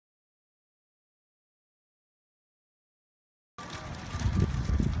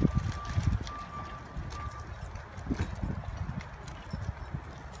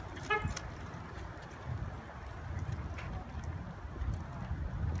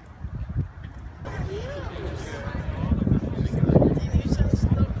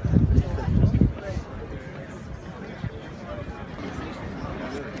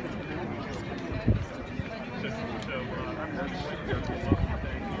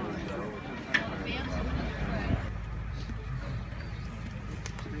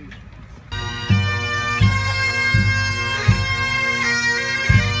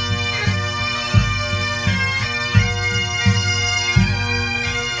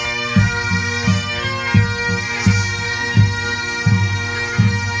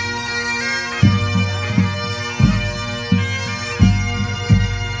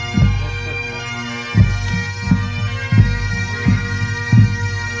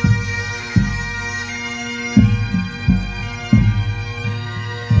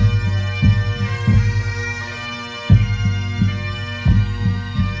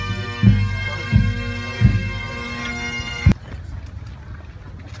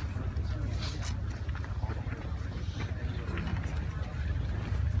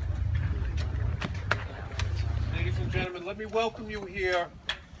Let me welcome you here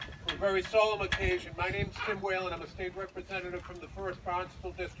for a very solemn occasion. My name is Tim Whalen. I'm a state representative from the 1st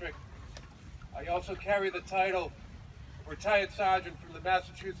Barnstable District. I also carry the title of retired sergeant from the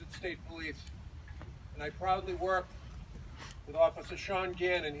Massachusetts State Police. And I proudly work with Officer Sean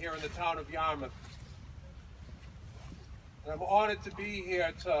Gannon here in the town of Yarmouth. And I'm honored to be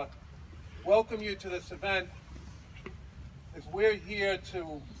here to welcome you to this event, as we're here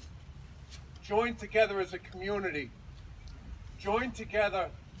to join together as a community, join together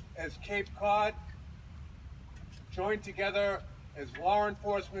as Cape Cod, join together as law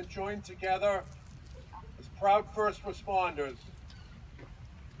enforcement, join together as proud first responders,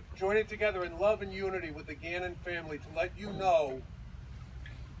 joining together in love and unity with the Gannon family to let you know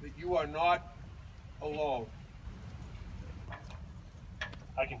that you are not alone.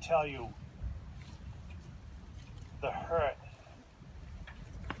 I can tell you the hurt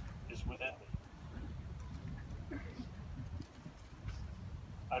is within me.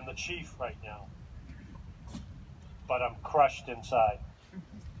 I'm the chief right now, but I'm crushed inside.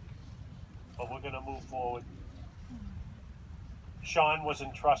 But we're going to move forward. Sean was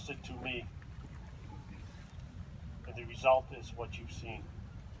entrusted to me, and the result is what you've seen.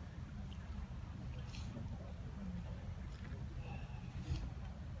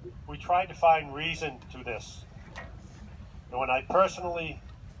 We tried to find reason to this, and when I personally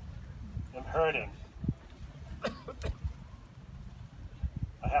am hurting,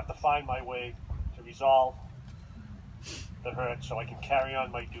 I have to find my way to resolve the hurt so I can carry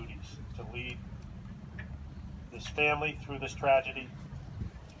on my duties to lead this family through this tragedy.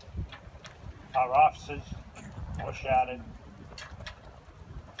 Our offices were shattered.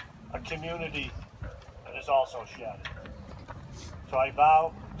 A community that is also shattered. So I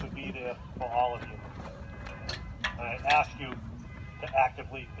vow to be there for all of you. And I ask you to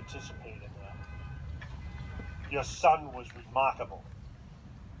actively participate in that. Your son was remarkable,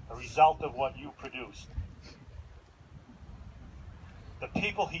 a result of what you produced. The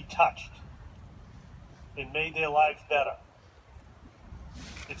people he touched and made their lives better.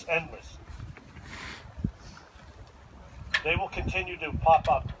 It's endless. They will continue to pop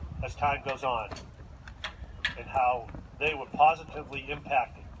up as time goes on, and how they were positively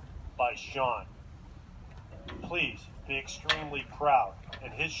impacted by Sean. Please be extremely proud.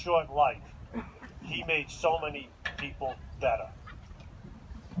 In his short life, he made so many people better.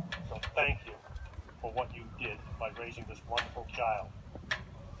 So thank you for what you did by raising this wonderful child.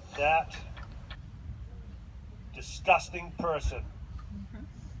 That disgusting person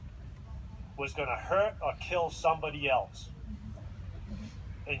was going to hurt or kill somebody else.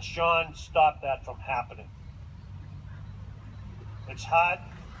 And Sean stopped that from happening. It's hard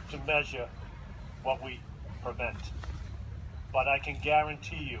to measure what we prevent, but I can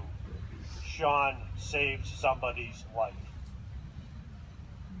guarantee you, Sean saved somebody's life.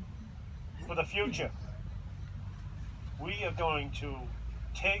 For the future, we are going to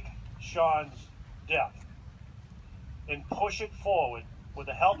take Sean's death and push it forward with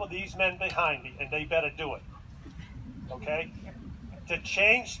the help of these men behind me, and they better do it, okay? To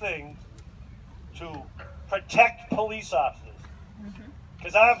change things, to protect police officers,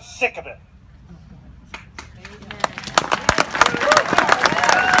 because I'm sick of it.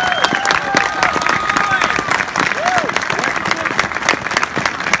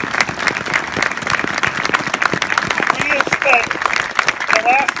 We have spent the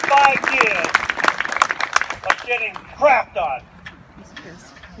last 5 years of getting crapped on.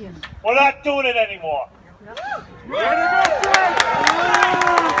 We're not doing it anymore. You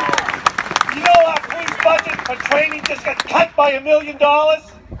know our police budget for training just got cut by $1 million?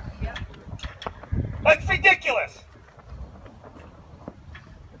 That's ridiculous.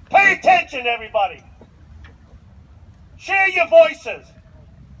 Pay attention, everybody. Share your voices.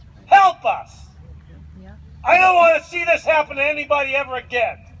 Help us. I don't want to see this happen to anybody ever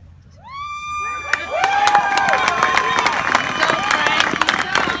again.